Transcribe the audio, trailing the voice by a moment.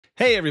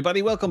Hey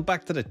everybody, welcome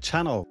back to the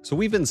channel. So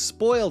we've been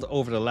spoiled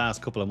over the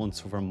last couple of months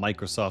from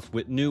Microsoft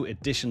with new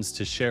additions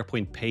to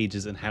SharePoint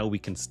pages and how we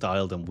can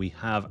style them. We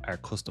have our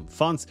custom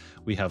fonts,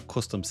 we have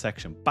custom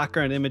section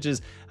background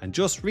images, and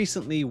just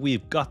recently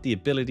we've got the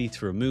ability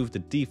to remove the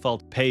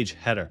default page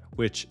header,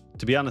 which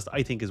to be honest,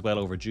 I think is well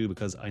overdue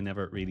because I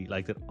never really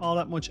liked it all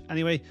that much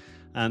anyway,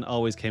 and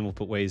always came up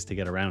with ways to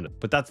get around it.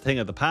 But that's the thing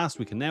of the past.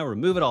 We can now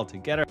remove it all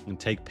together and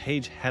take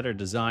page header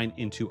design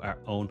into our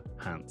own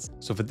hands.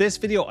 So for this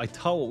video, I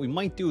thought what we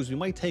might do is we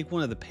might take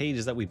one of the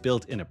pages that we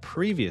built in a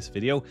previous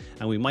video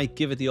and we might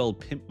give it the old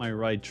pimp my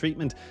ride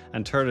treatment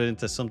and turn it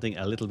into something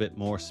a little bit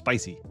more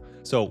spicy.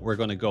 So we're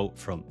going to go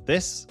from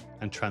this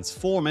and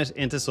transform it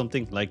into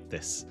something like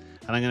this.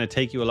 And I'm going to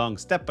take you along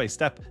step by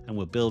step and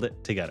we'll build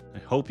it together. I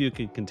hope you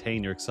can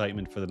contain your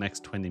excitement for the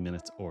next 20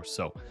 minutes or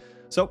so.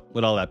 So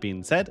with all that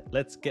being said,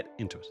 let's get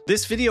into it.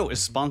 This video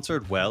is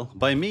sponsored, well,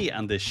 by me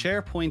and the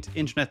SharePoint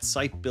Internet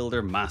Site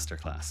Builder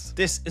Masterclass.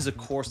 This is a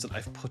course that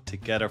I've put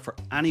together for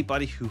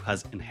anybody who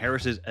has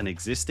inherited an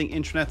existing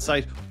intranet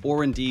site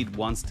or indeed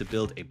wants to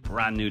build a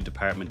brand new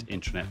department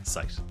intranet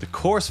site. The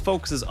course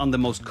focuses on the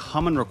most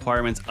common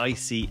requirements I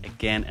see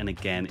again and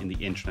again in the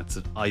intranets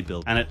that I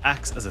build, and it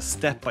acts as a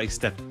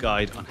step-by-step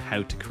guide on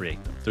how to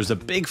create them. There's a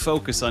big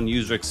focus on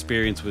user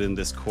experience within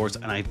this course,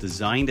 and I've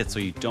designed it so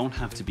you don't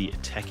have to be a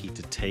techie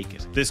to take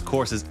it. This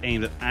course is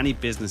aimed at any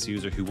business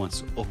user who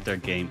wants to up their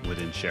game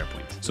within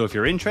SharePoint. So if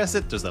you're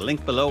interested, there's a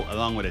link below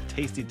along with a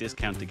tasty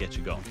discount to get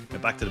you going. Now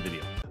back to the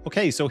video.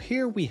 Okay, so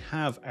here we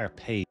have our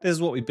page. This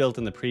is what we built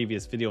in the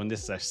previous video, and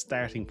this is our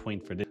starting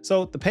point for this.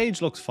 So the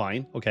page looks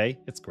fine, okay,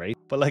 it's great.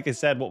 But like I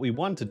said, what we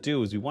want to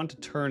do is we want to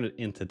turn it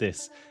into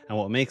this. And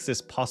what makes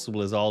this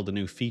possible is all the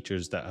new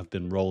features that have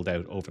been rolled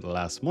out over the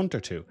last month or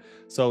two.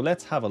 So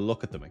let's have a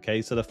look at them,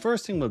 okay? So the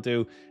first thing we'll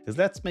do is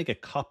let's make a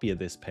copy of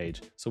this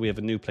page so we have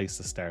a new place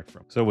to start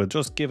from. So we'll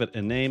just give it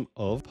a name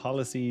of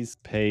policies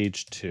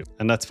page 2.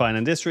 And that's fine.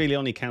 And this really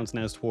only counts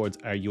now towards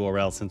our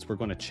URL since we're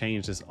going to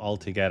change this all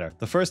together.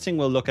 The first thing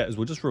we'll look at is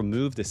we'll just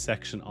remove this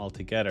section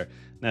altogether.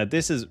 Now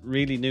this is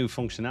really new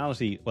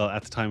functionality, well,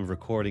 at the time of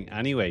recording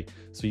anyway.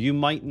 So you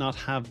might not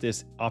have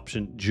this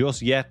option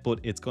just yet, but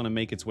it's going to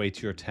make its way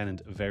to your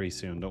tenant very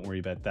soon. Don't worry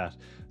about that.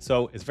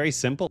 So it's very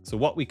simple. So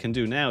what we can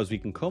do now is we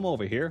can come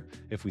over here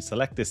if we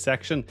select this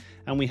section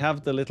and we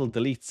have the little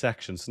delete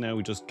section. So now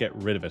we just get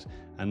rid of it.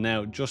 And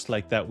now just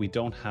like that, we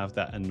don't have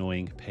that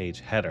annoying page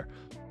header,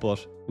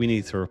 but we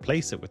need to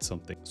replace it with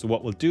something. So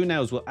what we'll do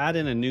now is we'll add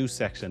in a new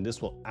section.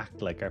 This will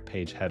act like our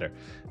page header.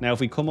 Now, if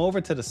we come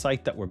over to the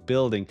site that we're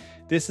building,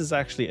 this is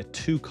actually a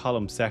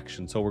 2-column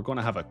section. So we're going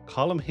to have a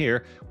column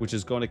here, which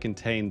is going to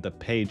contain the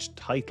page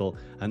title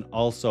and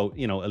also,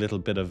 you know, a little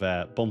bit of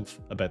a bump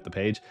about the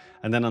page.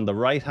 And then on the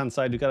right-hand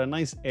side, we've got a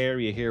nice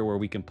area here where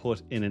we can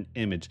put in an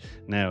image.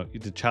 Now,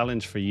 the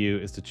challenge for you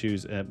is to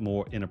choose a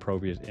more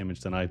inappropriate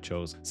image than I've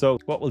chosen. So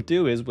what we'll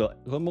do is we'll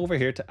come over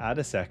here to add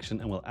a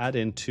section and we'll add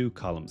in 2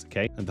 columns,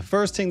 okay? And the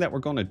first thing that we're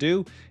going to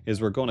do is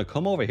we're going to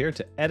come over here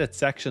to edit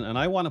section, and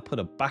I want to put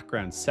a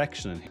background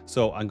section in here.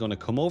 So I'm going to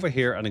come over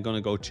here and I'm going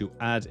to go to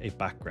add a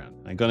background.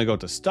 I'm going to go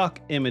to stock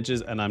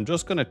images and I'm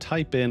just going to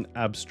type in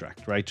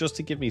abstract, right? Just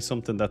to give me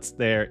something that's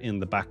there in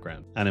the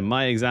background. And in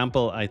my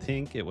example, I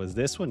think it was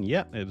this one.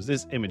 Yeah, it was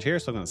this image here.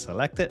 So I'm going to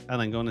select it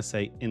and I'm going to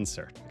say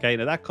insert. Okay,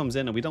 now that comes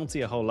in and we don't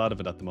see a whole lot of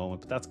it at the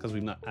moment, but that's because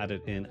we've not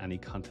added in any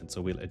content.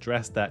 So we'll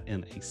address that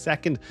in a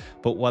second.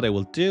 But what I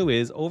will do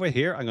is over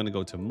here, I'm going to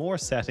go to more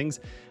settings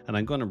and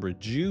I'm going to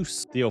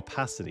reduce the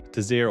opacity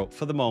to 0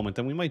 for the moment,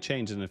 and we might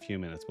change it in a few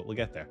minutes, but we'll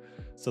get there.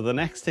 So the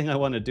next thing I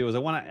want to do is I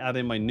want to add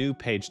in my new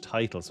page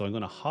title. So I'm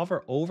going to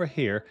hover over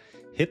here,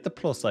 hit the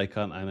plus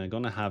icon, and I'm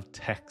going to have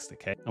text,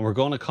 okay? And we're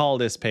going to call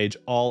this page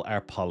all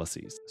our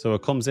policies. So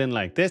it comes in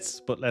like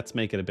this, but let's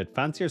make it a bit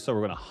fancier. So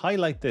we're going to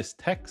highlight this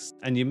text,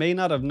 and you may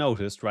not have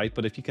noticed, right?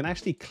 But if you can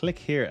actually click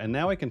here, and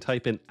now I can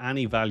type in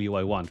any value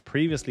I want.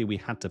 Previously, we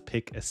had to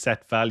pick a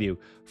set value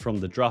from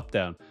the drop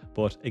down,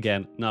 but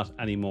again, not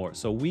anymore.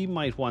 So we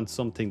might want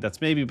something that's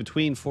maybe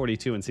between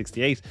 42 and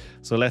 68.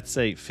 So let's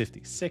say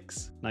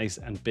 56, nice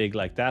and big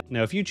like that.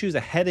 Now, if you choose a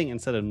heading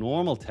instead of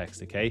normal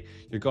text, okay,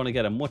 you're going to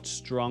get a much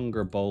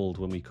stronger bold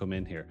when we come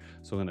in here.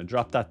 So I'm going to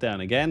drop that down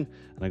again,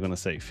 and I'm going to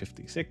say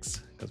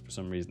 56 because for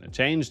some reason it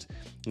changed,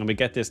 and we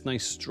get this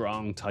nice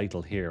strong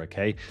title here,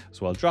 okay?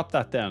 So I'll drop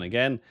that down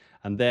again,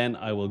 and then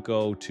I will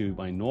go to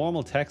my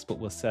normal text, but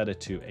we'll set it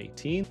to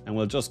 18, and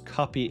we'll just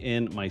copy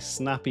in my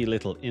snappy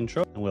little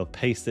intro and we'll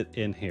paste it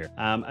in here.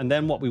 And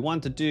then what we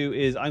want to do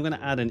is I'm going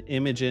to add an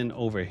image in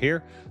over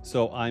here.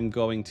 So I'm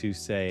going to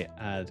say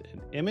add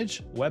an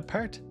image web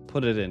part,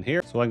 put it in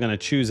here. So I'm going to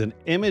choose an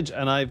image,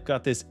 and I've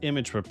got this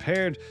image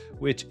prepared,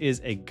 which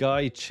is a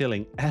guy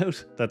chilling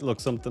out that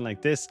looks something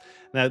like this.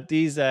 Now,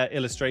 these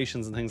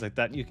illustrations and things like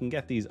that, you can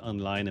get these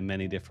online in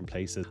many different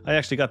places. I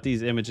actually got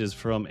these images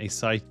from a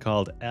site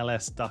called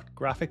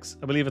ls.graphics,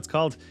 I believe it's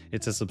called.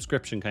 It's a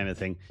subscription kind of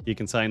thing. You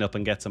can sign up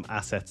and get some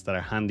assets that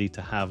are handy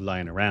to have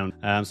lying around.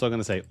 So I'm going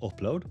to say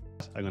upload.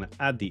 I'm going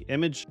to add the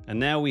image, and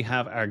now we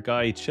have our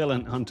guy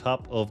chilling on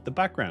top of the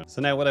background.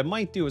 So now what I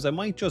might do is I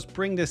might just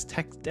bring this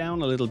text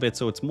down a little bit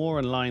so it's more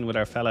in line with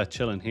our fella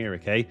chilling here,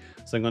 okay?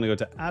 So I'm going to go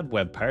to add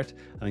web part,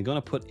 and I'm going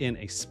to put in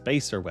a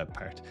spacer web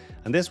part.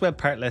 And this web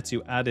part lets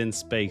you add in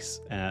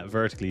space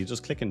vertically. You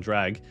just click and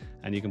drag,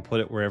 and you can put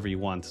it wherever you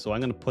want. So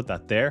I'm going to put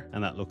that there,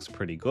 and that looks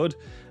pretty good.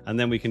 And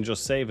then we can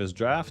just save as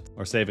draft,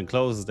 or save and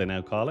close as they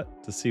now call it,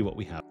 to see what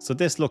we have. So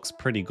this looks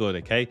pretty good,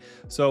 okay?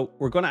 So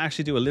we're going to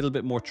actually do a little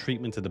bit more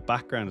treatment to the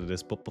background of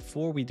this, but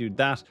before we do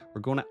that,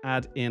 we're going to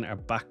add in our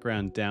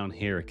background down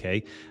here,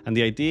 okay? And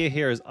the idea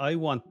here is I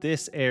want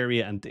this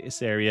area and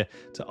this area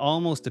to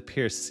almost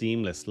appear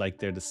seamless, like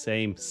they're the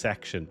same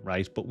section,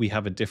 right? But we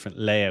have a different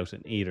layout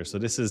in either. So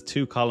this is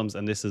 2 columns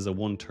and this is a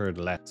 1/3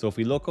 left. So if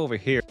we look over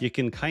here, you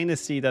can kind of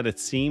see that it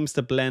seems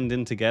to blend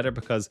in together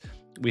because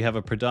we have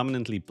a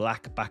predominantly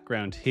black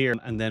background here.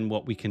 And then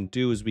what we can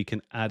do is we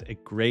can add a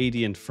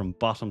gradient from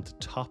bottom to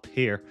top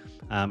here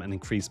and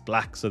increase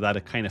black so that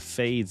it kind of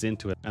fades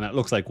into it. And it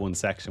looks like one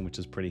section, which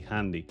is pretty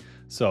handy.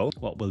 So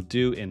what we'll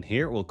do in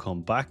here, we'll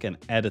come back and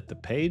edit the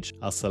page.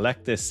 I'll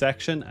select this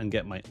section and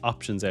get my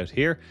options out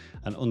here.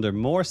 And under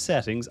more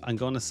settings, I'm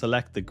going to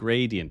select the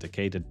gradient,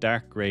 okay, the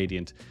dark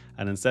gradient.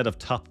 And instead of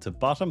top to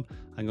bottom,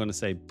 I'm going to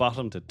say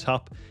bottom to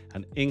top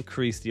and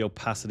increase the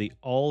opacity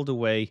all the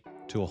way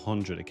to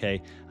 100,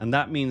 okay? And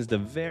that means the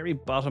very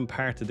bottom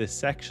part of this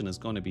section is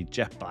going to be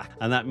jet black.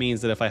 And that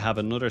means that if I have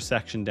another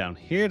section down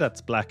here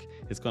that's black,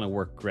 it's going to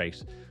work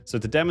great. So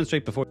to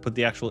demonstrate before I put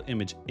the actual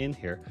image in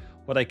here,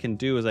 what I can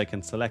do is I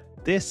can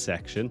select this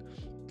section,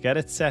 get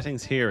its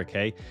settings here,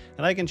 okay?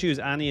 And I can choose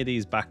any of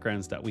these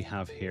backgrounds that we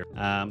have here.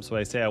 So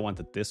I say I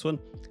wanted this one.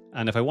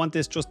 And if I want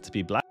this just to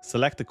be black,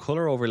 select the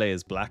color overlay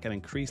as black and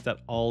increase that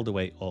all the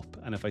way up.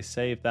 And if I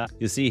save that,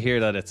 you see here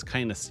that it's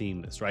kind of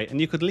seamless, right?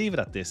 And you could leave it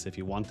at this if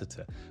you wanted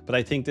to, but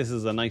I think this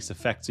is a nice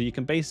effect. So you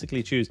can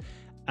basically choose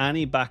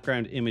any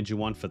background image you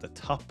want for the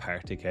top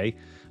part, okay?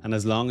 And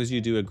as long as you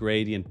do a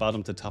gradient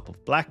bottom to top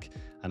of black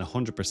and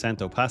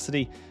 100%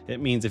 opacity, it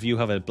means if you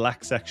have a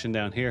black section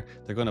down here,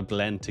 they're going to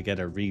blend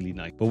together really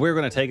nice. But we're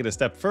going to take it a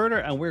step further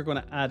and we're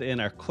going to add in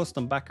our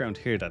custom background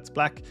here that's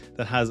black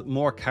that has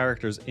more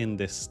characters in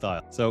this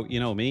style. So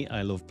you know me,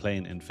 I love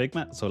playing in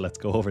Figma, so let's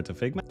go over to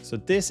Figma. So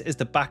this is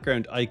the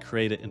background I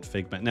created in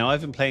Figma. Now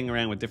I've been playing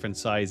around with different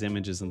size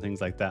images and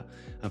things like that,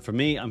 and for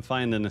me, I'm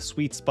finding a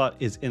sweet spot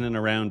is in and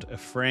around a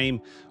frame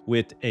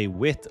with a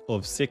width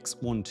of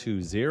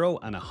 6120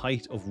 and a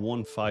height of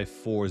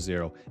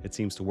 1540. It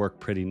seems to work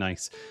pretty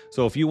nice.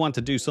 So if you want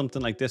to do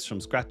something like this from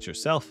scratch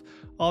yourself,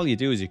 all you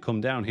do is you come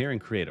down here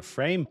and create a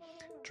frame,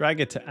 drag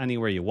it to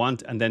anywhere you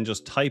want, and then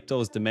just type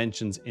those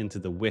dimensions into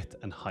the width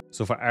and height.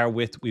 So for our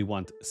width, we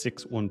want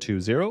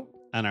 6120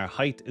 and our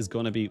height is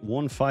going to be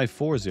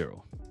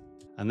 1540.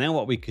 And then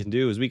what we can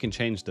do is we can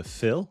change the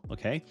fill,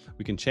 okay?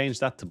 We can change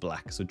that to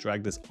black. So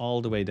drag this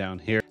all the way down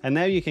here. And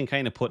now you can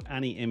kind of put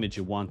any image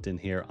you want in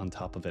here on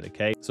top of it,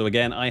 okay? So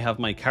again, I have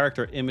my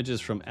character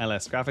images from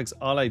LS Graphics.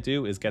 All I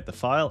do is get the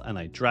file and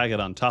I drag it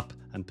on top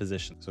and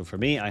position. So for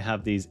me, I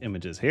have these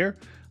images here.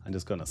 I'm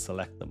just going to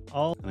select them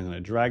all and I'm going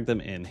to drag them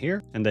in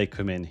here and they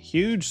come in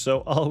huge. So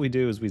all we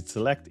do is we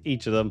select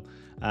each of them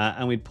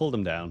and we pull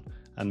them down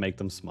and make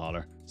them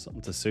smaller,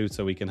 something to suit.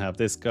 So we can have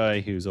this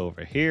guy who's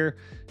over here,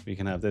 we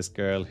can have this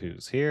girl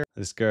who's here,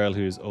 this girl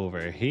who's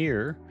over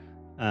here,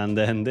 and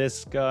then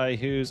this guy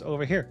who's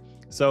over here.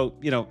 So,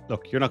 you know,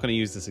 look, you're not going to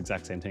use this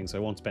exact same thing, so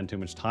I won't spend too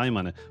much time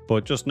on it,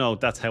 but just know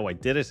that's how I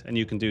did it, and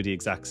you can do the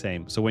exact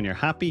same. So when you're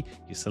happy,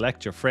 you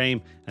select your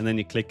frame, and then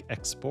you click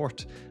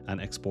export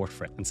and export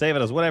frame, and save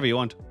it as whatever you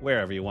want,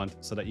 wherever you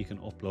want, so that you can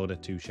upload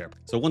it to SharePoint.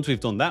 So once we've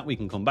done that, we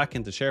can come back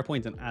into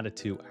SharePoint and add it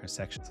to our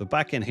section. So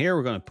back in here,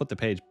 we're going to put the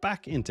page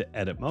back into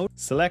edit mode,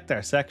 select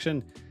our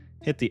section,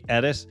 hit the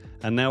edit,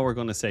 and now we're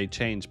going to say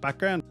change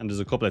background. And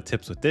there's a couple of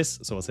tips with this.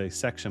 So I'll say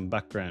section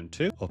background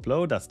 2,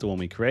 upload, that's the one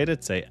we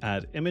created, say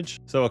add image.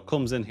 So it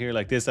comes in here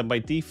like this, and by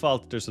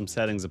default there's some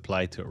settings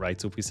applied to it,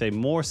 right? So if we say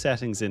more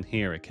settings in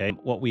here, okay,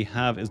 what we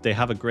have is they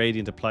have a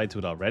gradient applied to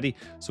it already.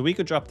 So we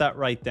could drop that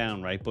right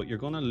down, right? But you're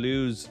going to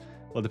lose,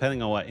 well,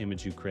 depending on what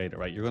image you create,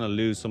 right, you're going to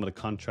lose some of the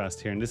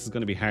contrast here, and this is going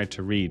to be hard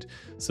to read.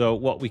 So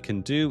what we can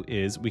do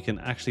is we can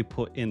actually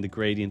put in the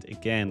gradient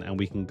again, and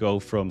we can go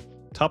from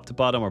top to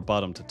bottom or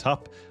bottom to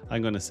top.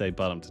 I'm going to say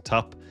bottom to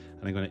top,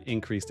 and I'm going to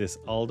increase this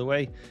all the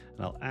way,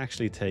 and I'll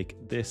actually take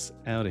this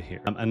out of here.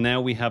 And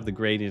now we have the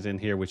gradient in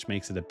here, which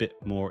makes it a bit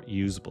more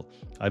usable.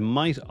 I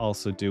might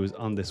also do is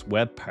on this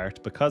web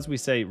part, because we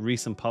say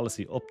recent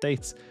policy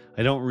updates,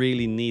 I don't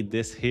really need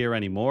this here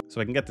anymore. So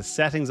I can get the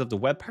settings of the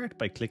web part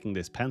by clicking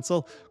this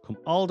pencil, come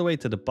all the way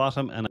to the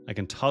bottom, and I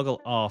can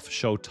toggle off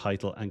show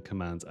title and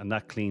commands, and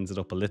that cleans it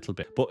up a little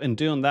bit. But in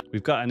doing that,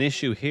 we've got an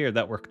issue here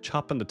that we're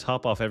chopping the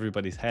top off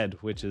everybody's head,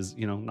 which is,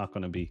 you know, not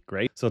going to be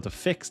great. So to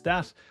fix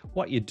that,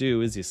 what you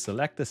do is you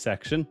select the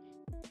section,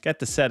 get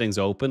the settings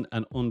open,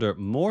 and under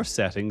more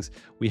settings,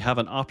 we have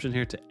an option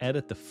here to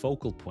edit the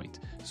focal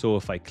point. So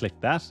if I click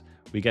that,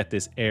 we get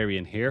this area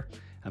in here.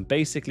 And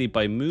basically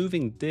by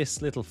moving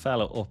this little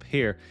fellow up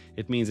here,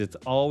 it means it's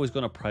always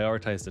going to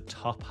prioritize the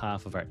top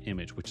half of our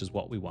image, which is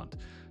what we want.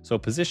 So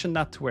position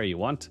that to where you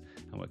want,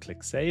 and we'll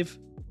click save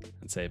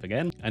and save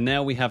again. And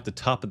now we have the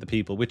top of the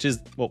people, which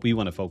is what we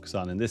want to focus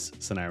on in this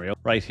scenario,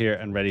 right here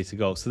and ready to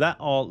go. So that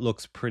all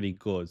looks pretty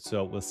good.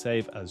 So we'll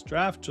save as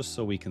draft just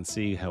so we can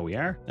see how we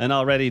are. And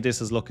already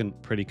this is looking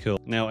pretty cool.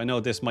 Now I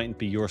know this mightn't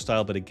be your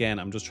style, but again,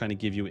 I'm just trying to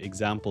give you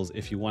examples.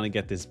 If you want to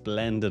get this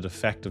blended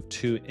effect of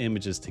two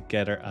images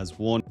together as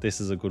one, this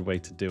is a good way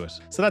to do it.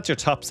 So that's your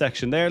top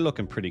section there,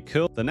 looking pretty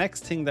cool. The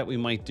next thing that we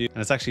might do, and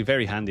it's actually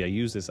very handy, I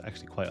use this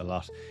actually quite a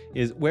lot,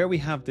 is where we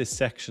have this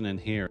section in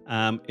here.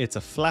 It's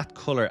a flat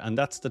color, and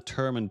that's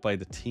determined by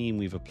the theme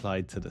we've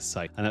applied to the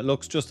site. And it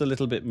looks just a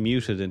little bit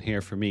muted in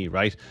here for me,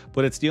 right?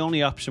 But it's the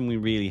only option we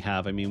really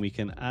have. I mean, we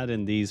can add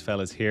in these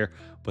fellas here,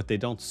 but they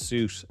don't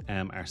suit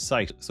our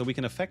site. So we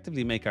can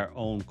effectively make our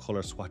own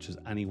color swatches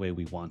any way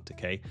we want,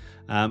 okay?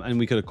 And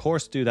we could of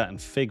course do that in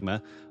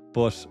Figma,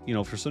 but you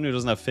know, for someone who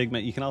doesn't have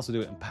Figma, you can also do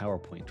it in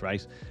PowerPoint,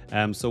 right?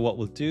 So what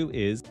we'll do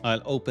is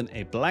I'll open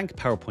a blank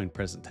PowerPoint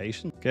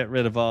presentation, get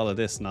rid of all of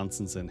this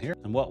nonsense in here.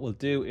 And what we'll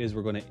do is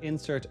we're going to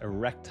insert a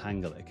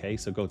rectangle, okay?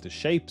 So go to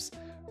shapes,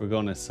 we're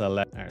going to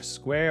select our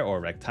square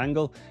or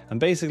rectangle. And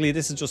basically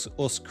this is just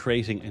us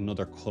creating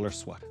another color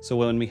swatch. So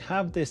when we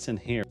have this in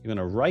here, you're going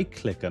to right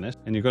click on it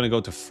and you're going to go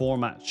to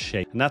format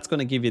shape. And that's going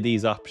to give you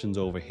these options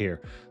over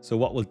here. So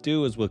what we'll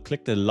do is we'll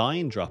click the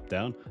line drop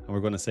down and we're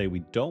going to say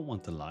we don't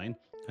want the line.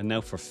 And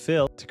now for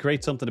fill, to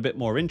create something a bit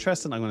more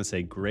interesting, I'm going to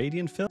say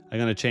gradient fill. I'm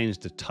going to change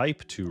the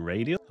type to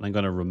radial. And I'm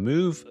going to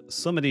remove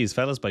some of these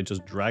fellas by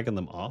just dragging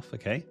them off,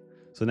 okay?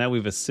 So now we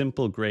have a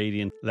simple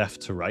gradient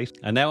left to right.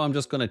 And now I'm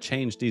just going to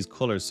change these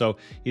colors. So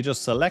you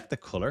just select the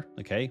color,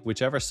 okay,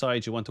 whichever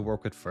side you want to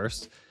work with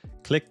first,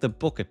 click the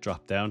bucket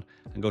drop down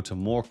and go to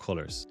more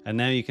colors. And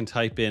now you can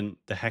type in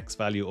the hex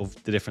value of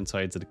the different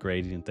sides of the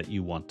gradient that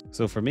you want.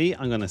 So for me,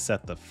 I'm going to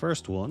set the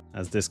first one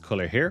as this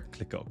color here,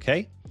 click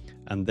OK.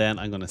 And then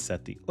I'm going to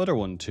set the other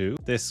one to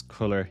this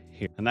color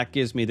here. And that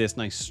gives me this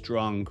nice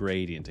strong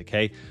gradient,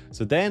 okay?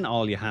 So then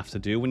all you have to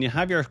do, when you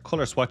have your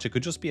color swatch, it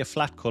could just be a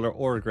flat color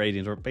or a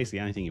gradient or basically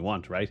anything you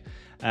want, right?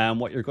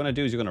 What you're going to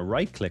do is you're going to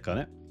right click on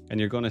it and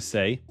you're going to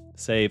say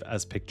save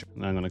as picture.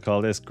 And I'm going to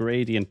call this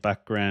gradient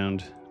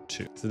background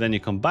 2. So then you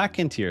come back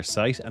into your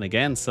site and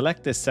again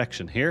select this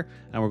section here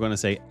and we're going to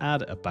say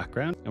add a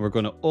background and we're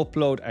going to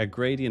upload our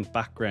gradient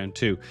background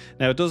too.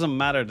 Now it doesn't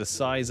matter the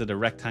size of the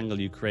rectangle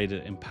you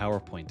created in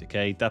PowerPoint,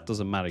 okay? That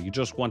doesn't matter. You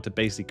just want to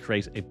basically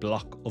create a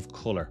block of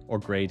color or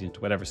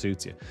gradient, whatever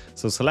suits you.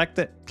 So select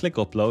it, click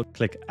upload,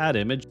 click add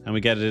image, and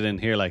we get it in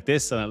here like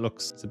this, and it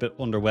looks, it's a bit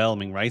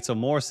underwhelming, right? So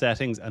more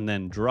settings and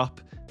then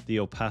drop the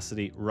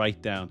opacity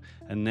right down.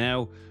 And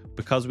now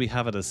because we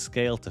have it as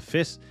scale to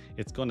fit,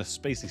 it's going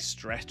to basically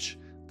stretch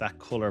that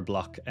color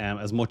block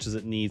as much as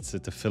it needs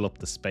to fill up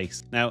the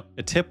space. Now,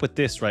 a tip with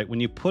this, right, when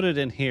you put it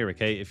in here,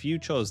 okay, if you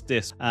chose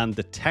this and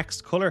the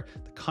text color,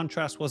 the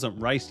contrast wasn't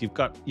right, you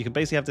can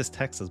basically have this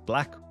text as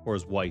black or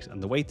as white.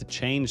 And the way to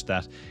change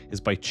that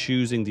is by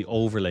choosing the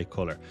overlay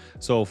color.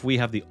 So if we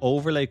have the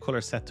overlay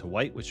color set to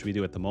white, which we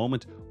do at the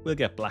moment, we'll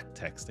get black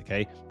text,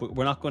 okay? But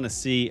we're not going to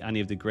see any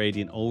of the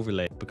gradient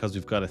overlay because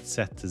we've got it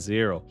set to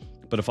 0.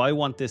 But if I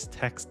want this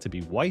text to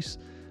be white,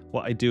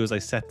 what I do is I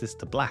set this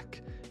to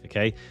black.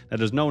 Okay, now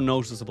there's no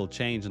noticeable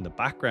change in the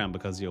background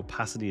because the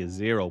opacity is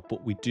 0,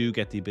 but we do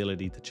get the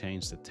ability to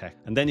change the text.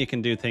 And then you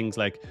can do things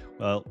like,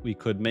 well, we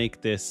could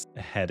make this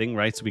a heading,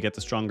 right? So we get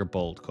the stronger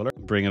bold color,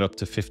 bring it up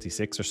to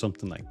 56 or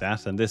something like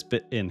that. And this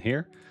bit in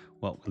here,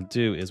 what we'll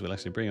do is we'll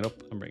actually bring it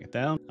up and bring it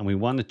down. And we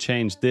want to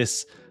change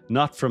this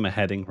not from a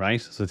heading,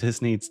 right? So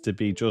this needs to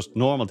be just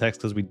normal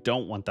text because we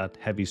don't want that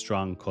heavy,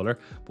 strong color,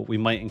 but we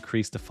might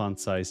increase the font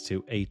size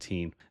to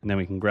 18. And then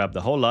we can grab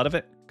the whole lot of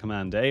it,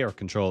 Command A or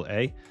Control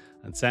A,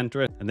 and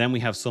center it. And then we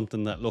have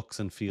something that looks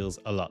and feels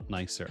a lot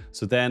nicer.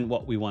 So then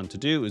what we want to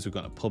do is we're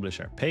going to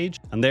publish our page.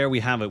 And there we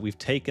have it. We've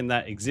taken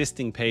that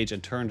existing page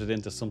and turned it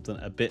into something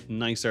a bit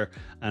nicer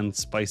and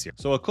spicier.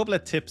 So a couple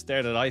of tips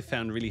there that I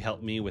found really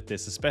helped me with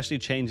this, especially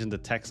changing the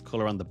text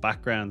color on the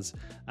backgrounds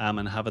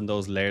and having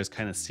those layers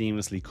kind of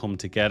seamlessly come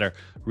together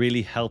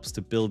really helps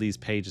to build these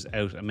pages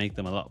out and make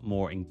them a lot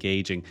more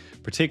engaging,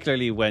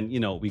 particularly when, you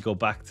know, we go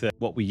back to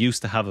what we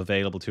used to have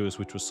available to us,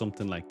 which was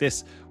something like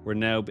this. We're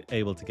now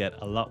able to get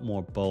a lot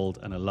more bold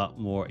and a lot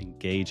more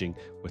engaging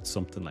with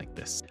something like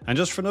this. And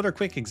just for another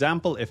quick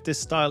example, if this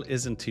style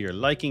isn't to your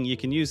liking, you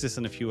can use this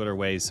in a few other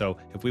ways. So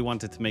if we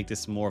wanted to make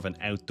this more of an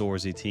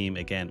outdoorsy theme,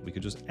 again, we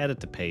could just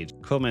edit the page,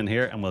 come in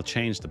here and we'll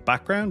change the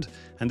background.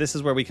 And this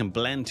is where we can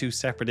blend two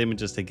separate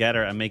images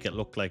together and make it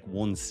look like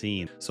one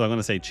scene. So I'm going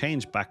to say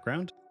change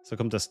background. So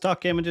come to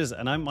stock images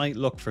and I might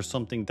look for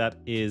something that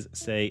is,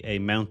 say, a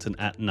mountain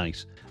at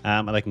night.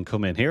 And I can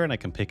come in here and I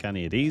can pick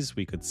any of these.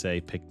 We could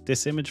say pick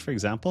this image, for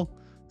example.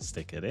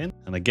 stick it in.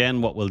 And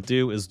again, what we'll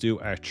do is do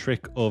our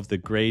trick of the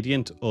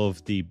gradient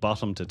of the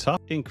bottom to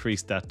top,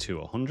 increase that to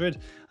 100.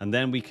 And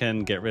then we can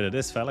get rid of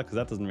this fella because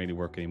that doesn't really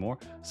work anymore.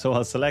 So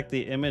I'll select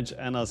the image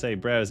and I'll say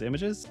browse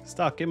images,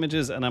 stock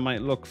images, and I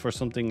might look for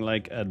something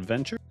like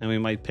adventure. And we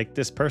might pick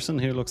this person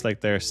who looks like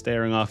they're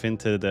staring off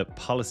into the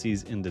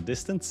policies in the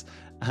distance.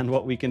 And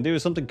what we can do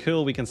is something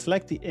cool. We can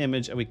select the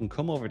image and we can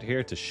come over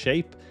here to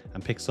shape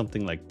and pick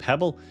something like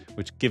pebble,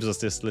 which gives us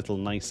this little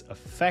nice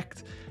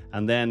effect.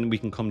 And then we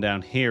can come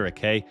down here,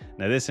 okay?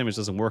 Now this image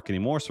doesn't work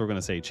anymore, so we're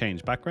gonna say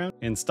change background.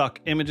 In stock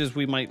images,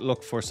 we might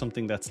look for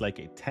something that's like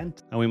a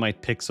tent, and we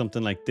might pick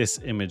something like this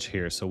image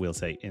here. So we'll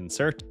say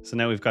insert. So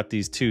now we've got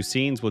these two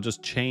scenes. We'll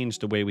just change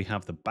the way we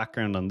have the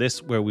background on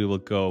this, where we will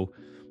go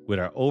with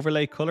our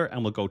overlay color,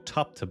 and we'll go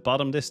top to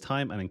bottom this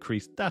time and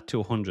increase that to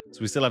 100. So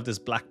we still have this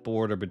black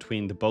border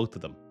between the both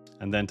of them.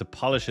 And then to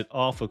polish it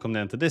off, we'll come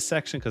down to this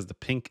section because the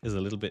pink is a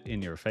little bit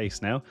in your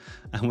face now.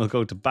 And we'll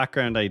go to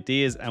background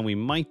ideas, and we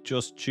might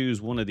just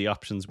choose one of the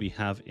options we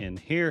have in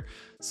here,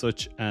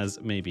 such as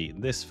maybe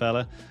this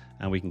fella.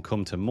 And we can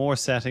come to more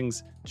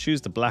settings,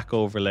 choose the black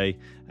overlay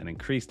and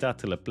increase that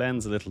till it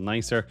blends a little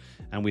nicer.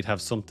 And we'd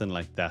have something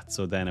like that.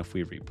 So then if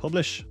we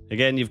republish,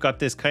 again, you've got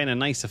this kind of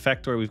nice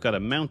effect where we've got a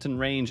mountain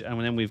range and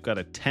then we've got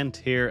a tent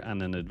here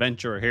and an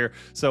adventurer here.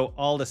 So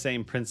all the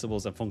same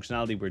principles and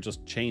functionality, we're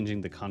just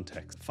changing the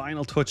context.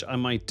 Final touch I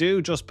might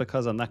do, just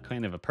because I'm that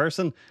kind of a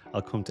person,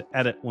 I'll come to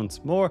edit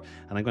once more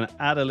and I'm going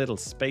to add a little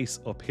space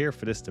up here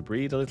for this to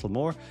breathe a little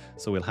more.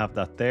 So we'll have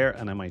that there,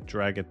 and I might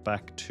drag it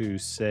back to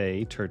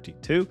say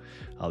 32.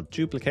 I'll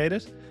duplicate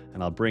it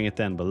and I'll bring it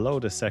then below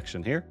this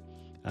section here.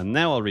 And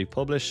now I'll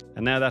republish,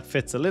 and now that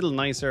fits a little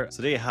nicer.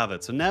 So there you have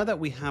it. So now that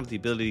we have the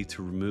ability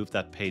to remove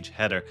that page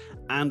header,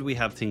 and we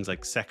have things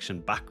like section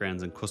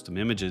backgrounds and custom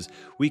images,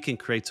 we can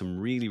create some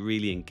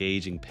really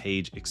engaging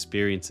page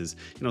experiences.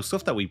 You know,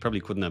 stuff that we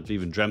probably couldn't have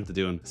even dreamt of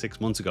doing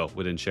 6 months ago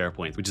within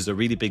SharePoint, which is a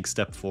really big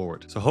step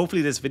forward. So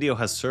hopefully this video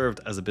has served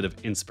as a bit of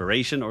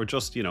inspiration, or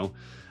just, you know,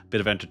 bit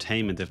of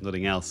entertainment if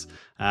nothing else.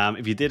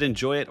 If you did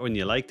enjoy it or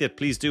you liked it,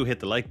 please do hit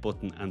the like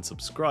button and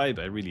subscribe.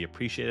 I really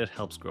appreciate it.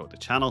 Helps grow the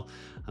channel.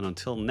 And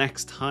until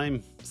next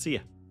time, see ya.